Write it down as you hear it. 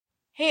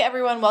Hey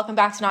everyone, welcome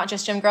back to Not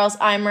Just Gym Girls.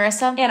 I'm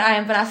Marissa. And I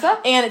am Vanessa.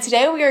 And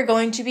today we are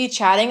going to be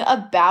chatting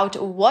about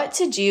what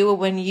to do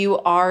when you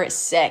are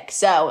sick.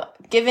 So,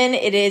 given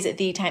it is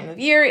the time of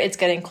year, it's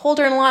getting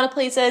colder in a lot of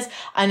places.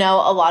 I know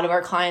a lot of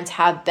our clients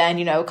have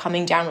been,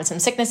 coming down with some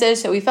sicknesses.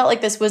 So we felt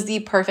like this was the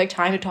perfect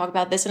time to talk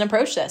about this and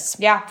approach this.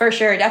 Yeah, for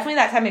sure. Definitely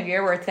that time of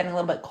year where it's getting a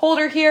little bit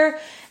colder here.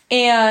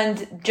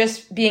 And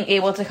just being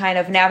able to kind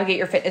of navigate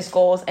your fitness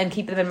goals and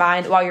keep them in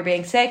mind while you're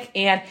being sick.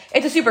 And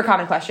it's a super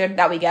common question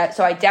that we get.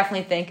 So I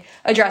definitely think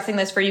addressing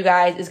this for you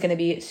guys is going to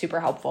be super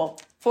helpful.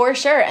 For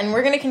sure. And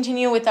we're going to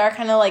continue with our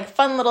kind of like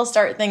fun little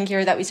start thing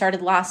here that we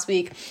started last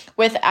week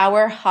with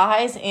our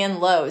highs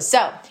and lows.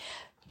 So,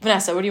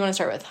 Vanessa, what do you want to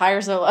start with?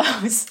 Highs or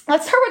lows?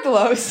 Let's start with the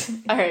lows.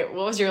 All right.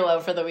 What was your low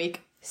for the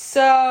week?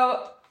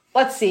 So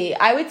let's see.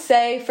 I would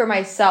say for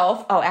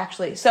myself,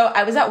 so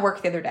I was at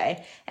work the other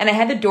day and I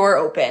had the door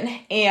open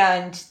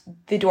and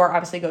the door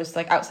obviously goes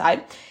like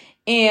outside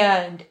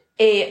and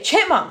a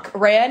chipmunk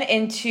ran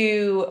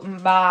into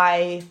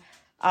my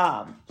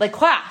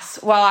class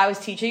while I was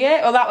teaching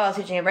it. Well, not while I was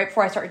teaching it, right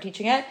before I started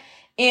teaching it.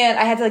 And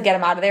I had to get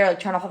him out of there,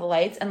 turn off all the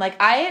lights. And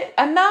I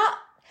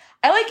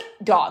like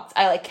dogs.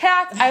 I like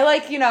cats. I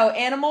like,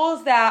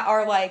 animals that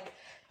are like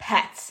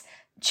pets.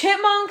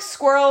 Chipmunks,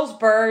 squirrels,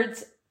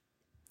 birds.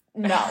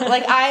 No,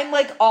 I'm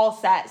all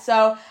set.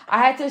 So I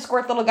had to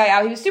escort the little guy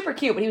out. He was super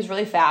cute, but he was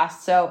really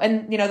fast. So,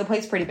 and the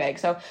place's pretty big.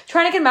 So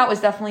trying to get him out was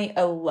definitely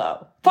a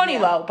low. Funny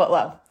low, but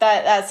low.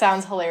 That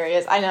sounds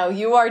hilarious. I know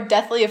you are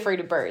definitely afraid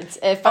of birds.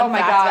 Oh my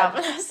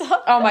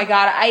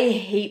God. I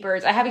hate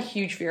birds. I have a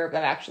huge fear of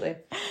them actually.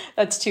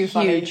 That's too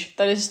funny. Huge.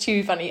 That is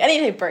too funny. Any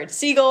type of bird,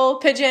 seagull,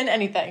 pigeon,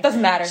 anything.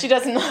 Doesn't matter. She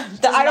doesn't.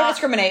 I don't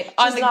discriminate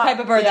on the type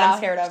of bird that I'm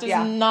scared of. She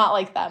does not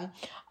like them.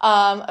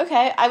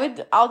 Okay,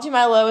 I'll do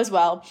my low as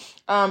well.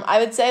 I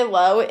would say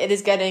low, it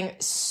is getting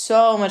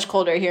so much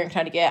colder here in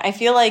Connecticut. I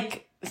feel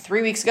like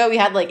 3 weeks ago we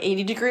had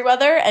 80-degree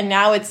weather and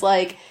now it's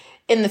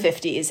in the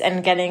 50s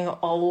and getting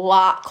a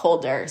lot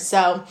colder.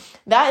 So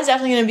that is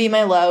definitely going to be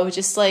my low.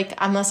 Just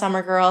I'm a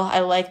summer girl. I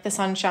like the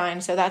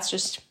sunshine. So that's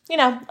just,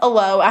 a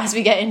low as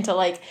we get into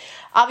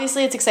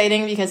obviously it's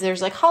exciting because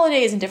there's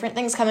holidays and different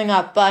things coming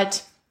up,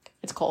 but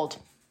it's cold.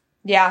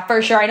 Yeah,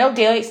 for sure. I know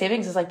daylight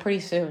savings is pretty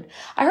soon.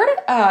 I heard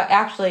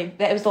actually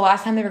that it was the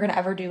last time they were going to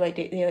ever do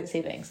daylight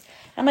savings.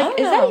 I'm is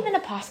that even a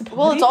possibility?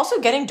 Well, it's also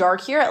getting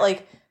dark here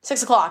at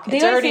 6 o'clock. It's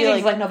daylight already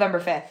savings is November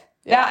 5th.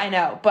 Yeah, I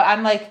know. But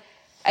I'm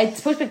it's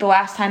supposed to be the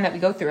last time that we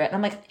go through it.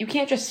 And I'm you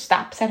can't just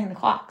stop setting the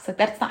clocks.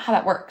 That's not how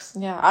that works.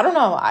 Yeah, I don't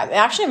know. It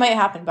actually might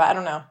happen, but I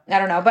don't know.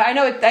 But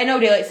I know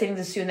daylight savings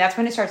is soon. That's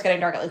when it starts getting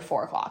dark at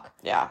 4 o'clock.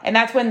 Yeah. And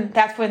that's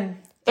when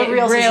the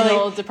real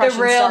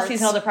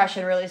seasonal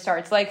depression really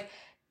starts.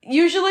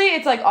 Usually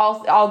it's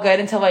all good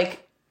until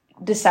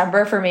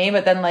December for me,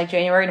 but then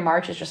January to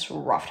March is just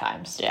rough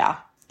times. Yeah.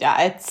 Yeah,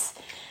 it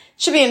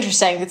should be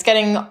interesting. It's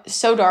getting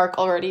so dark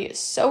already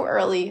so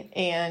early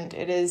and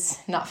it is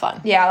not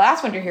fun. Yeah,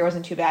 last winter here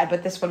wasn't too bad,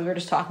 but this one we were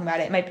just talking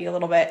about it might be a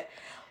little bit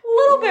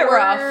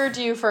rough. We're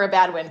due for a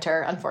bad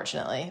winter,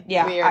 unfortunately.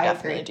 Yeah, we are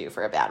definitely due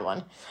for a bad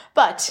one.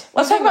 But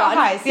let's talk about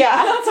highs.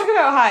 Yeah, let's talk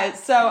about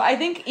highs. So I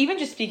think even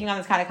just speaking on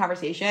this kind of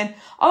conversation,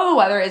 although the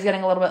weather is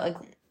getting a little bit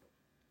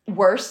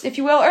worse, if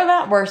you will, or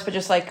not worse, but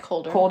just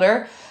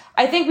colder.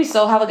 I think we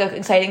still have an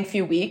exciting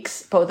few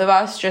weeks, both of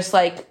us, just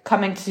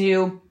coming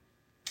to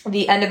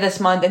the end of this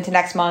month into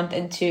next month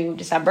into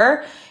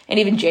December and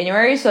even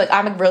January. So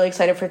I'm really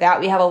excited for that.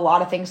 We have a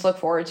lot of things to look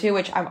forward to,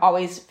 which I'm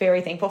always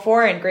very thankful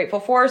for and grateful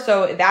for.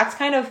 So that's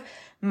kind of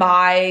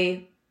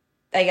my,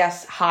 I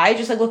guess, high,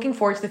 just looking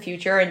forward to the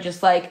future and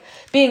just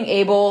being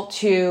able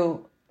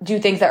to do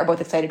things that we're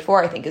both excited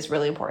for, I think is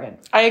really important.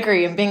 I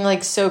agree. And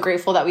being so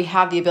grateful that we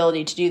have the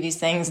ability to do these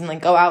things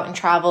and go out and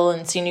travel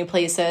and see new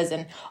places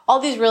and all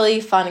these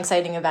really fun,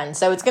 exciting events.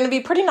 So it's going to be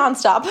pretty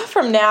nonstop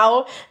from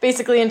now,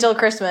 basically until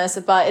Christmas,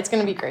 but it's going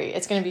to be great.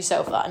 It's going to be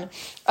so fun.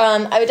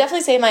 I would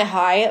definitely say my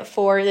high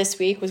for this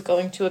week was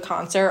going to a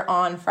concert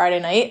on Friday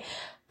night,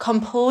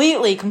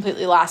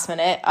 completely last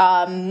minute.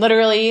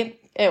 Literally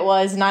it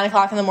was 9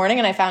 o'clock in the morning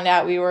and I found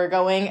out we were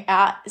going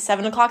at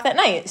 7 o'clock that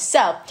night.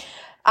 So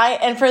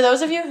and for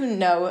those of you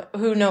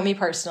who know me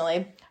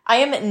personally, I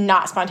am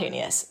not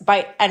spontaneous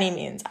by any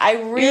means.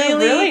 You're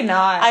really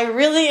not. I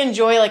really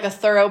enjoy a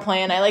thorough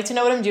plan. I like to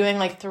know what I'm doing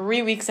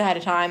 3 weeks ahead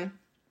of time.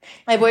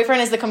 My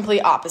boyfriend is the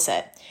complete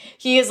opposite.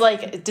 He is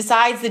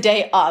decides the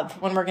day of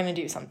when we're going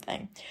to do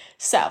something.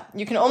 So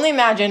you can only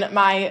imagine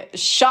my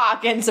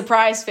shock and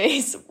surprise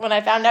face when I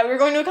found out we were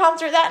going to a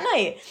concert that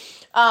night.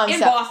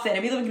 Boston.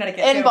 And we live in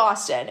Connecticut. In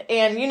Boston.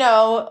 And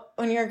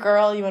when you're a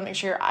girl, you want to make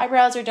sure your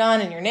eyebrows are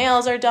done and your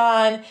nails are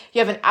done. You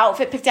have an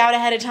outfit picked out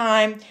ahead of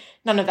time.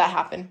 None of that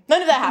happened.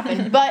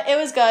 But it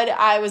was good.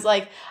 I was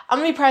I'm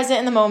going to be present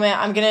in the moment.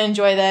 I'm going to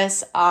enjoy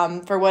this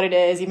for what it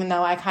is, even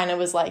though I kind of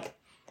was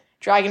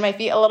dragging my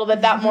feet a little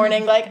bit that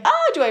morning.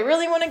 Do I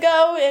really want to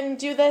go and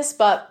do this?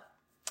 But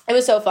it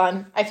was so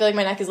fun. I feel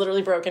my neck is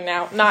literally broken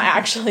now. Not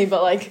actually,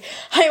 but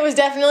I was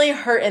definitely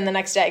hurting the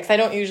next day because I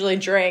don't usually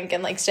drink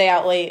and stay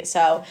out late.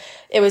 So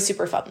it was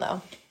super fun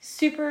though.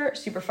 Super,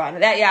 super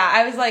fun.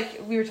 I was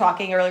like, we were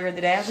talking earlier in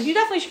the day. I was like, you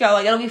definitely should go.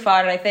 Like, it'll be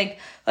fun. And I think,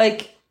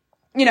 like,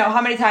 you know,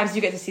 how many times do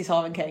you get to see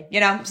Sullivan King, you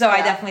know? So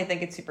I definitely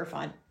think it's super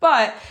fun.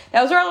 But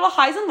those are our little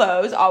highs and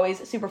lows,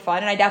 always super fun.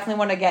 And I definitely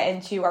want to get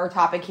into our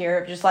topic here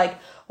of just like,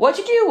 what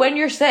you do when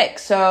you're sick.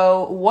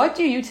 So what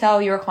do you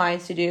tell your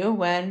clients to do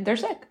when they're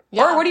sick?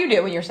 Yeah. Or what do you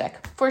do when you're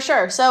sick? For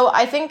sure. So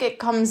I think it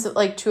comes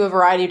like to a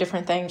variety of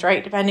different things,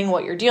 right? Depending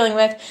what you're dealing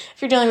with.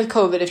 If you're dealing with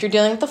COVID, if you're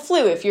dealing with the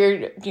flu, if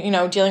you're, you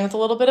know, dealing with a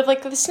little bit of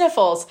like the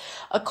sniffles,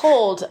 a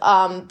cold,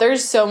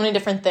 there's so many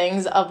different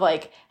things of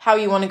like how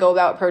you want to go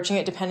about approaching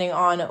it depending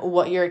on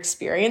what you're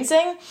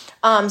experiencing.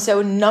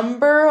 So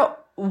number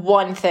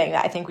one thing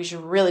that I think we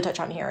should really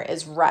touch on here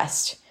is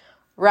rest.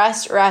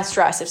 Rest.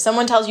 If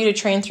someone tells you to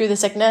train through the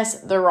sickness,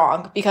 they're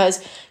wrong,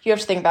 because you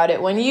have to think about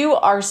it. When you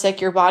are sick,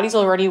 your body's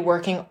already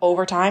working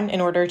overtime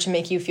in order to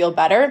make you feel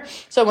better.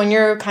 So when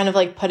you're kind of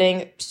like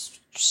putting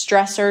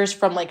stressors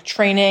from like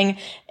training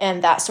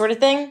and that sort of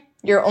thing,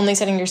 you're only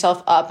setting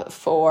yourself up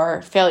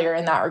for failure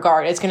in that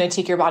regard. It's going to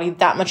take your body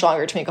that much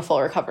longer to make a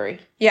full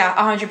recovery. Yeah,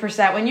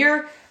 100%. When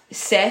you're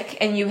sick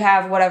and you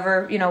have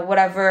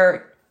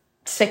whatever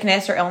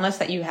sickness or illness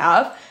that you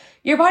have,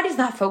 your body's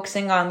not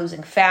focusing on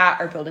losing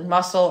fat or building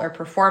muscle or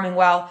performing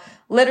well.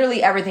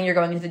 Literally everything you're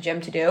going to the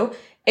gym to do,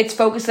 it's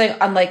focusing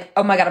on like,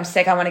 oh my God, I'm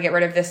sick. I want to get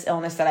rid of this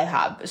illness that I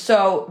have.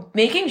 So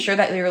making sure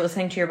that you're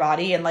listening to your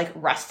body and like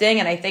resting.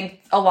 And I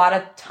think a lot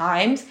of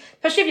times,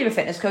 especially if you have a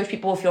fitness coach,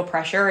 people will feel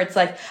pressure. It's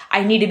like,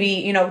 I need to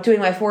be, you know, doing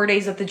my 4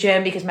 days at the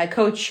gym because my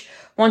coach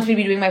wants me to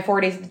be doing my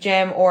 4 days at the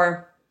gym,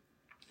 or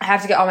I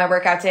have to get all my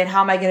workouts in. How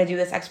am I going to do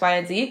this X, Y,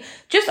 and Z?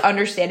 Just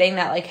understanding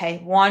that like, hey,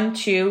 1,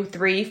 2,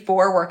 3,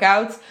 4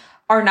 workouts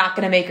are not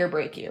going to make or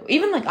break you.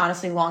 Even like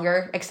honestly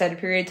longer extended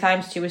period of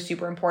times too is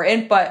super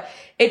important, but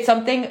it's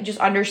something just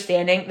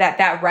understanding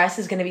that rest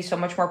is going to be so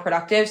much more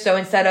productive. So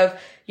instead of,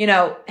 you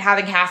know,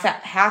 having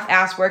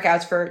half-ass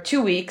workouts for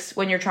 2 weeks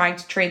when you're trying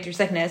to train through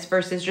sickness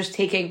versus just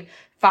taking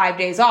 5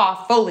 days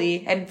off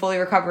fully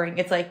recovering,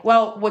 it's like,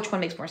 well, which one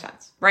makes more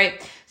sense,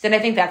 right? So then I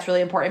think that's really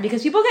important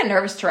because people get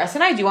nervous to rest,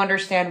 and I do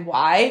understand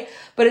why,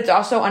 but it's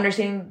also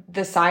understanding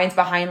the science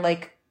behind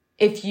like,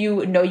 if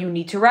you know you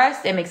need to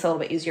rest, it makes it a little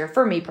bit easier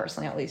for me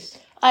personally, at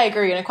least. I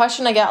agree. And a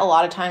question I get a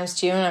lot of times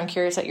too, and I'm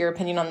curious at your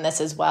opinion on this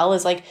as well,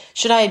 is like,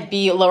 should I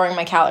be lowering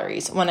my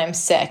calories when I'm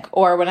sick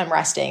or when I'm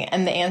resting?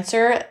 And the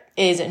answer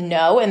is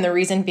no. And the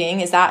reason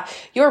being is that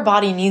your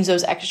body needs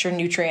those extra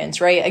nutrients,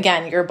 right?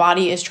 Again, your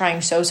body is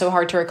trying so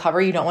hard to recover.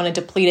 You don't want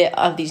to deplete it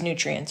of these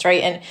nutrients,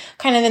 right? And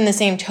kind of in the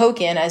same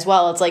token as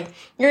well, it's like,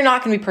 you're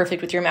not going to be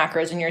perfect with your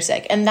macros when you're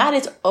sick. And that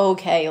is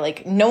okay.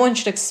 Like, no one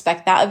should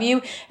expect that of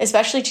you,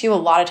 especially too, a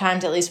lot of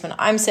times, at least when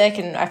I'm sick,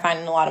 and I find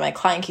in a lot of my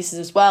client cases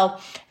as well,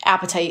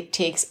 appetite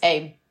takes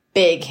a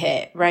big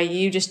hit, right?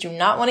 You just do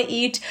not want to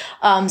eat.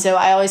 So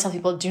I always tell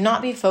people, do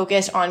not be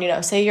focused on, you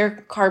know, say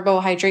your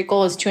carbohydrate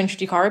goal is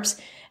 250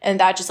 carbs, and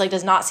that just like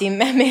does not seem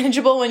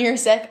manageable when you're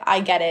sick.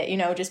 I get it. You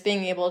know, just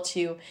being able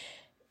to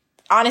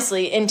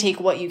honestly intake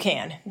what you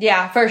can.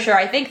 Yeah, for sure.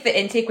 I think the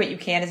intake what you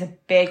can is a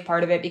big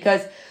part of it,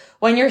 because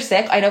when you're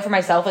sick, I know for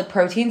myself, like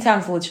protein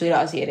sounds literally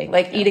nauseating.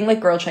 Like eating like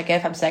grilled chicken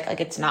if I'm sick,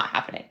 like it's not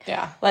happening.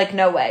 Yeah. Like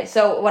no way.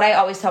 So what I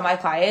always tell my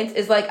clients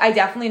is like, I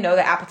definitely know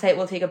that appetite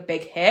will take a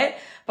big hit,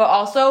 but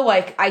also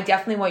like, I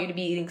definitely want you to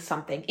be eating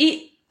something.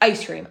 Eat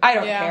ice cream. I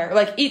don't care.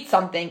 Like eat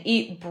something.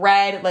 Eat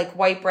bread, like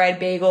white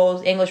bread,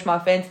 bagels, English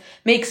muffins.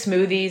 Make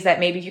smoothies that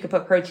maybe if you could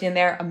put protein in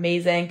there,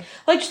 amazing.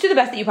 Like just do the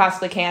best that you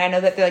possibly can. I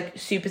know that like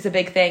soup is a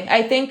big thing.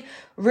 I think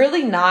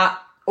really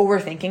not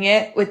overthinking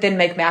it within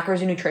like macros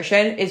and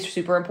nutrition is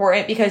super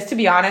important, because to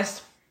be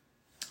honest,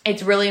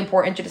 it's really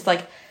important to just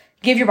like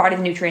give your body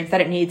the nutrients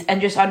that it needs,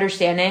 and just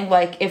understanding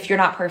like if you're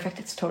not perfect,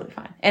 it's totally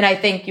fine. And I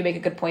think you make a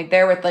good point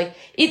there with like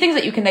eat things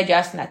that you can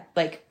digest and that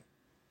like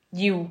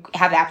you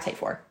have the appetite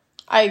for.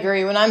 I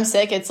agree. When I'm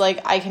sick, it's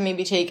like I can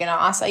maybe take an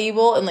acai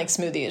bowl and like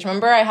smoothies.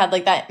 Remember I had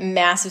like that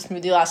massive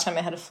smoothie last time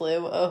I had a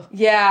flu? Oh,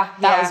 yeah.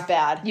 That was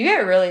bad. You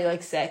get really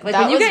like sick. Like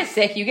when you get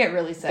sick, you get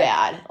really sick.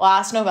 Bad.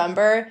 Last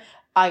November,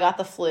 I got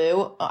the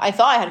flu. I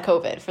thought I had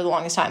COVID for the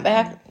longest time, but I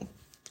have,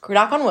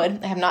 knock on wood,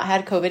 I have not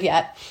had COVID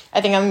yet.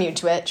 I think I'm immune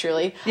to it,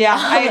 truly. Yeah,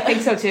 I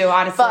think so too,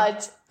 honestly.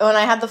 But when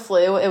I had the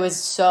flu, it was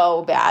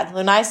so bad.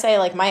 When I say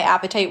like my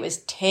appetite was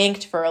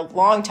tanked for a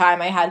long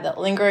time, I had that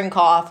lingering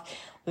cough,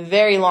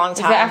 very long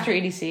time. Is that after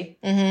EDC?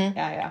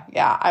 Mm-hmm.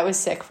 Yeah, I was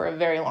sick for a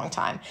very long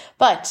time.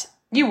 But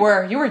you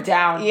were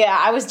down. Yeah,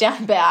 I was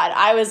down bad.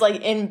 I was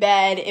like in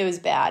bed. It was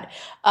bad.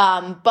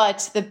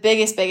 But the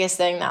biggest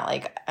thing that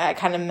like I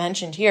kind of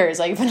mentioned here is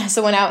like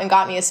Vanessa went out and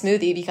got me a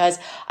smoothie, because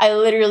I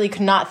literally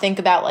could not think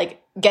about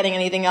like getting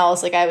anything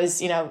else. Like I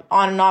was, you know,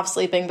 on and off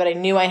sleeping, but I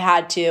knew I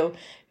had to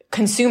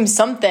consume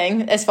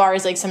something as far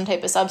as like some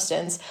type of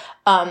substance.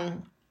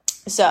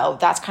 So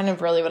that's kind of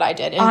really what I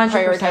did, and 100%.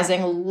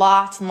 prioritizing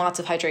lots and lots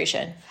of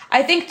hydration.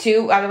 I think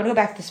too, I'm going to go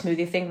back to the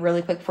smoothie thing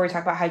really quick before we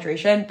talk about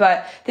hydration,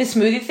 but this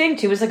smoothie thing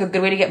too is like a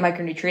good way to get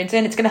micronutrients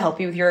in. It's going to help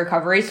you with your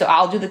recovery. So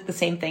I'll do the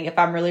same thing if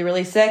I'm really,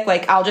 really sick.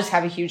 Like I'll just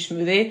have a huge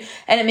smoothie,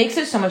 and it makes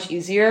it so much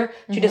easier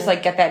to just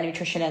like get that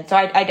nutrition in. So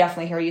I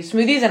definitely hear you.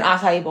 Smoothies and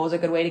acai bowl is a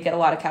good way to get a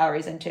lot of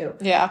calories in too.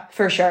 Yeah.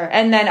 For sure.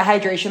 And then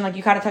hydration, like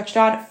you kind of touched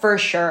on, for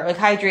sure. Like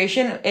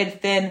hydration, it's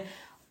been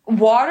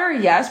water,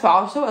 yes, but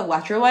also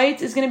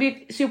electrolytes is going to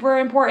be super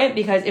important,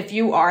 because if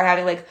you are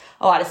having like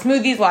a lot of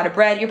smoothies, a lot of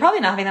bread, you're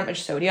probably not having that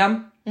much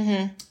sodium.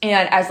 And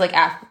as like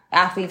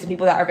athletes and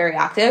people that are very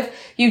active,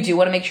 you do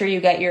want to make sure you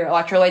get your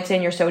electrolytes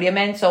in, your sodium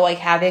in. So like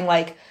having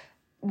like,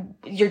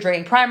 you're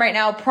drinking Prime right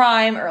now,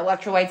 Prime or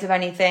electrolytes, if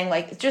anything,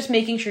 like just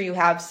making sure you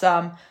have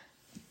some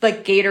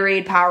like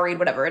Gatorade, Powerade,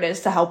 whatever it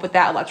is to help with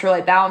that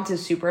electrolyte balance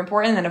is super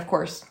important. And then of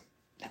course,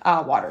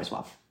 water as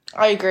well.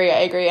 I agree.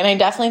 And I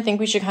definitely think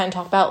we should kind of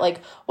talk about like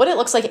what it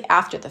looks like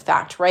after the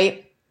fact,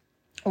 right?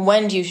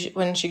 When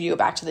should you go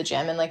back to the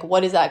gym, and like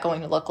what is that going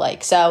to look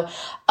like? So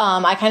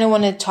I kind of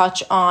want to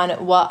touch on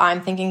what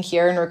I'm thinking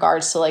here in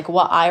regards to like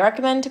what I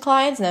recommend to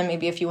clients, and then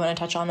maybe if you want to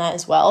touch on that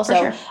as well. So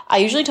sure. I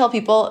usually tell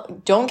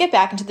people, don't get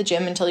back into the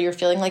gym until you're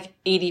feeling like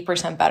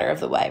 80% better of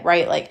the way,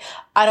 right? Like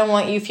I don't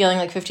want you feeling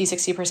like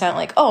 50-60%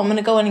 like, oh, I'm going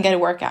to go in and get a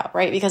workout,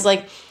 right? Because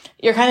like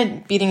you're kind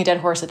of beating a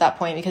dead horse at that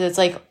point, because it's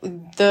like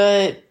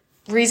the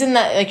reason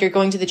that like you're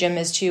going to the gym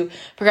is to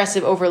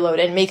progressive overload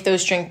and make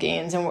those strength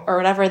gains or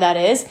whatever that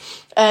is.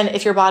 And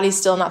if your body's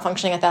still not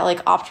functioning at that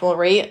like optimal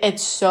rate,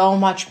 it's so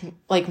much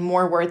like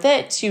more worth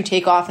it to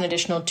take off an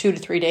additional 2 to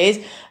 3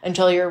 days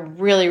until you're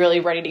really, really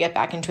ready to get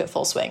back into it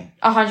full swing.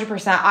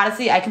 100%.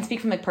 Honestly, I can speak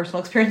from like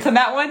personal experience on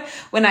that one.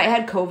 When I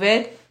had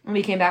COVID, when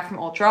we came back from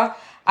Ultra,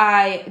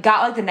 I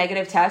got like the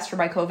negative test for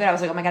my COVID. I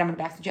was like, oh my God, I'm going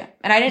back to the gym.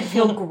 And I didn't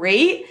feel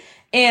great.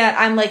 And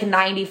I'm like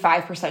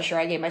 95% sure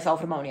I gave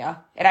myself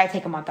pneumonia, and I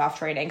take a month off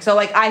training. So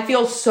like, I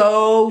feel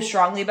so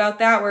strongly about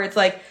that, where it's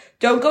like,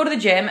 don't go to the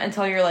gym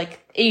until you're like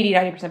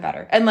 80-90%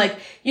 better. And like,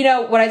 you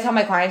know, what I tell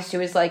my clients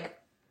too is like,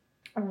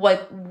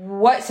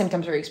 what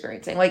symptoms are you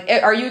experiencing? Like,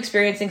 are you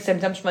experiencing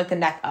symptoms from like the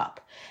neck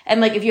up?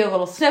 And like, if you have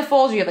little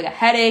sniffles, or you have like a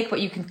headache,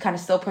 but you can kind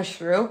of still push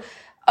through.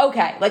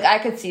 Okay. Like I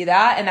could see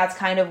that. And that's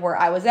kind of where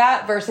I was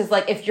at, versus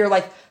like, if you're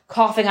like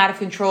coughing out of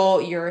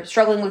control, you're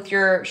struggling with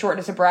your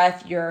shortness of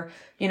breath, you're,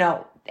 you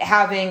know,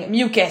 having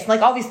mucus,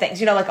 like all these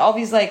things, you know, like all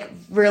these like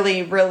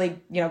really, really,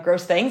 you know,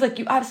 gross things. Like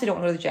you obviously don't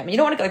want to go to the gym. You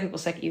don't want to get other people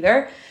sick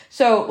either.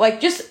 So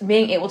like just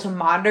being able to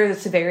monitor the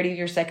severity of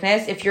your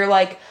sickness. If you're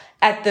like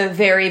at the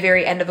very,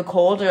 very end of a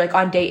cold, or like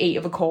on day 8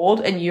 of a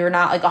cold, and you're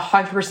not like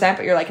 100%,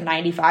 but you're like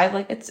 95,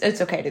 like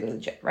it's okay to go to the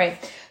gym,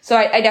 right? So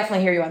I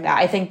definitely hear you on that.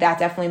 I think that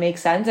definitely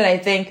makes sense. And I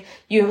think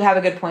you have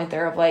a good point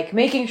there of like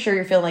making sure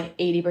you're feeling like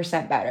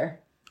 80% better.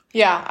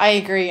 Yeah, I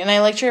agree. And I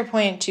liked your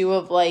point too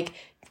of like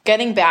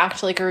getting back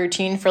to like a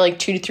routine for like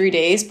 2 to 3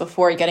 days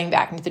before getting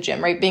back into the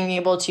gym, right? Being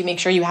able to make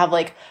sure you have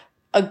like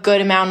a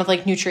good amount of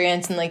like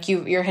nutrients, and like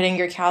you're hitting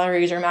your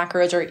calories or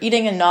macros, or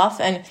eating enough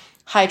and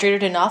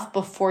hydrated enough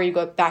before you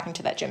go back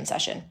into that gym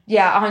session.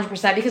 Yeah,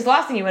 100%. Because the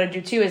last thing you want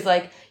to do too is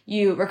like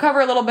you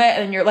recover a little bit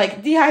and you're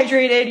like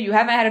dehydrated, you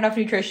haven't had enough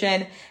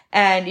nutrition,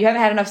 and you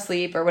haven't had enough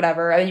sleep or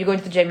whatever, and then you go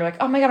into the gym, you're like,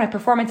 oh my God, my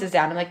performance is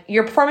down. And like,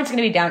 your performance is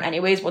going to be down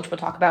anyways, which we'll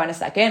talk about in a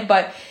second.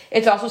 But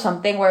it's also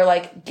something where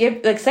like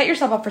set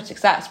yourself up for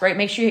success, right?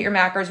 Make sure you hit your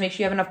macros, make sure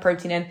you have enough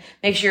protein in,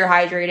 make sure you're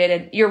hydrated,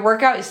 and your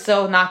workout is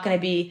still not going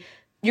to be,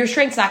 your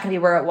strength's not going to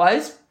be where it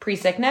was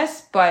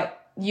pre-sickness,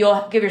 but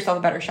you'll give yourself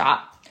a better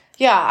shot.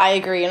 Yeah, I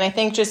agree. And I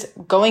think just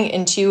going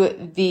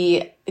into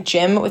the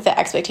gym with the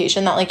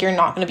expectation that like you're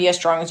not going to be as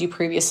strong as you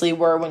previously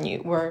were when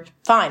you were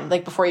fine,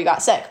 like before you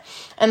got sick.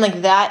 And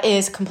like that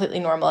is completely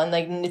normal. And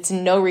like it's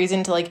no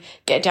reason to like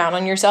get down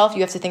on yourself.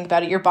 You have to think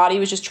about it. Your body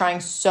was just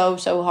trying so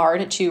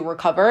hard to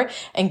recover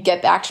and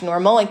get back to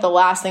normal. Like the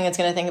last thing it's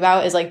going to think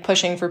about is like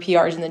pushing for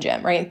PRs in the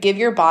gym, right? Give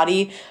your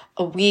body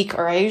a week,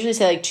 or I usually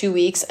say like 2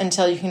 weeks,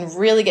 until you can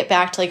really get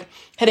back to like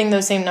hitting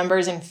those same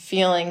numbers and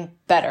feeling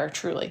better,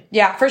 truly.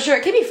 Yeah, for sure.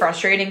 It can be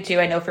frustrating too.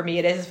 I know for me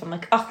it is. If I'm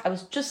like, oh, I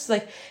was just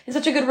like in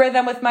such a good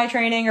rhythm with my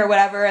training or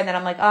whatever, and then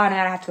I'm like, oh,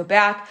 now I have to go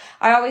back.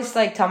 I always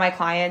like tell my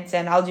clients,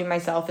 and I'll do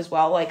myself as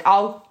well, like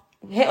I'll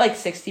hit like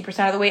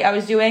 60% of the weight I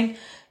was doing,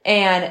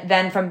 and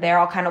then from there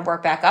I'll kind of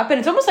work back up, and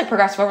it's almost like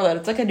progressive overload.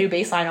 It's like a new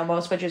baseline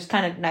almost, which is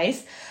kind of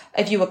nice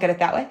if you look at it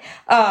that way.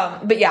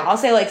 But yeah, I'll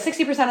say like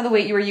 60% of the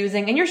weight you were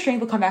using, and your strength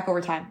will come back over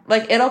time.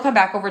 Like it'll come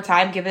back over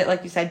time. Give it,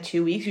 like you said,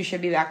 2 weeks. You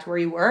should be back to where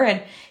you were.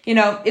 And you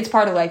know, it's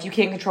part of life. You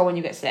can't control when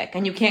you get sick,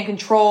 and you can't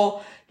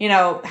control, you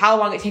know, how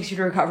long it takes you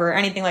to recover or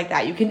anything like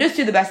that. You can just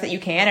do the best that you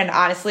can. And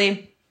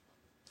honestly,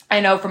 I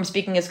know from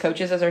speaking as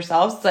coaches as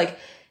ourselves, it's like,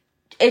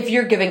 if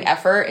you're giving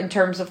effort in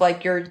terms of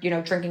like you're, you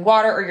know, drinking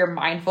water, or you're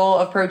mindful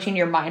of protein,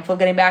 you're mindful of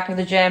getting back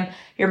into the gym,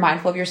 you're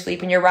mindful of your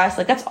sleep and your rest,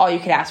 like that's all you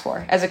could ask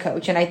for as a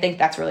coach. And I think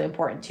that's really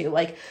important too.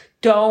 Like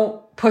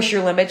don't push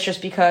your limits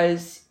just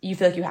because you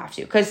feel like you have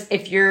to. Because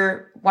if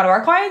you're one of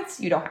our clients,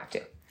 you don't have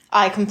to.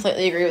 I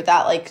completely agree with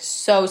that. Like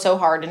so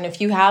hard. And if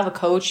you have a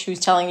coach who's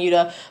telling you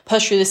to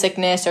push through the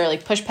sickness or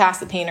like push past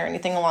the pain or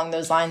anything along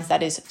those lines,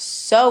 that is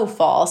so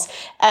false.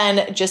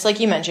 And just like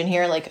you mentioned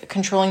here, like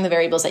controlling the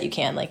variables that you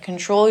can, like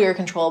control your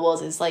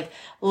controllables is like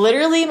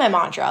literally my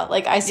mantra.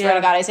 Like I swear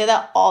to God, I say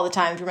that all the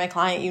time for my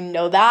client. You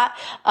know that,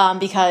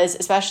 because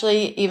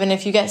especially even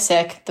if you get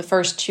sick the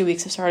first 2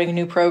 weeks of starting a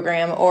new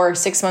program or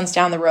 6 months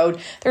down the road,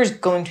 there's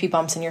going to be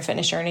bumps in your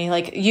fitness journey.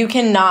 Like you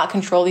cannot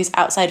control these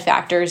outside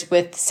factors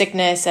with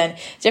sickness and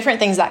different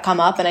things that come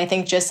up. And I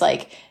think just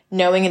like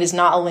knowing it is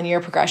not a linear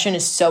progression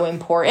is so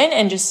important.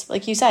 And just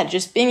like you said,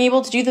 just being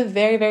able to do the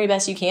very, very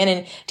best you can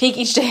and take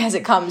each day as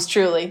it comes,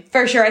 truly.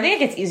 For sure. I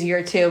think it gets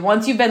easier too.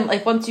 Once you've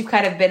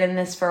kind of been in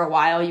this for a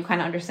while, you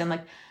kind of understand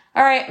like,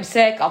 all right, I'm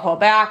sick, I'll pull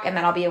back, and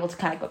then I'll be able to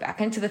kind of go back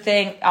into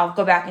I'll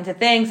go back into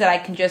things that I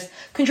can just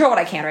control what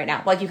I can right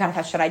now. Like you kind of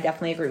touched on, I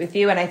definitely agree with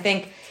you. And I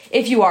think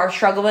if you are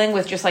struggling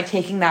with just like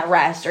taking that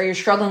rest, or you're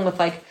struggling with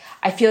like,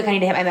 I feel like I need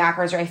to hit my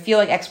macros, or I feel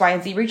like X, Y,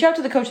 and Z, reach out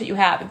to the coach that you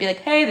have and be like,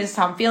 hey, this is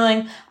how I'm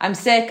feeling. I'm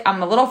sick.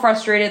 I'm a little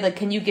frustrated. Like,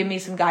 can you give me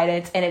some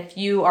guidance? And if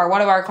you are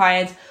one of our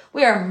clients,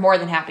 we are more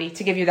than happy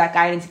to give you that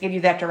guidance, to give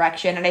you that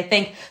direction. And I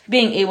think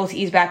being able to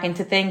ease back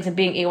into things and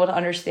being able to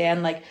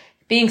understand, like,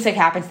 being sick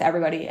happens to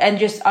everybody, and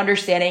just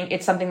understanding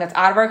it's something that's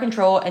out of our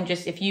control. And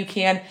just if you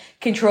can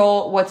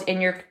control what's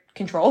in your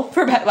control,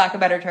 for lack of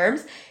better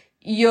terms,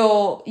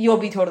 you'll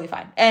be totally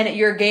fine. And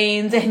your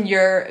gains and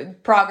your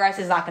progress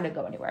is not going to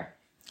go anywhere.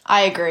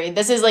 I agree.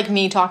 This is like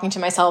me talking to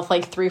myself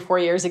like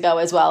 3-4 years ago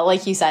as well.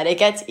 Like you said, it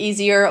gets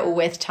easier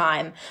with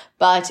time.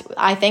 But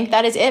I think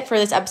that is it for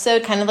this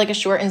episode, kind of like a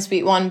short and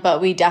sweet one, but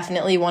we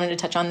definitely wanted to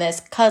touch on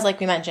this because like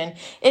we mentioned,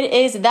 it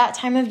is that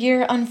time of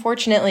year,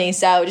 unfortunately.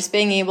 So just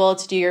being able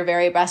to do your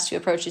very best to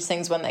approach these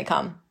things when they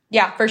come.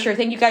 Yeah, for sure.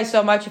 Thank you guys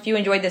so much. If you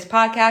enjoyed this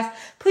podcast,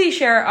 please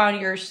share it on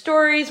your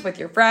stories with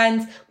your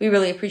friends. We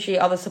really appreciate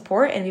all the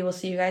support, and we will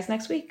see you guys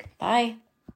next week. Bye.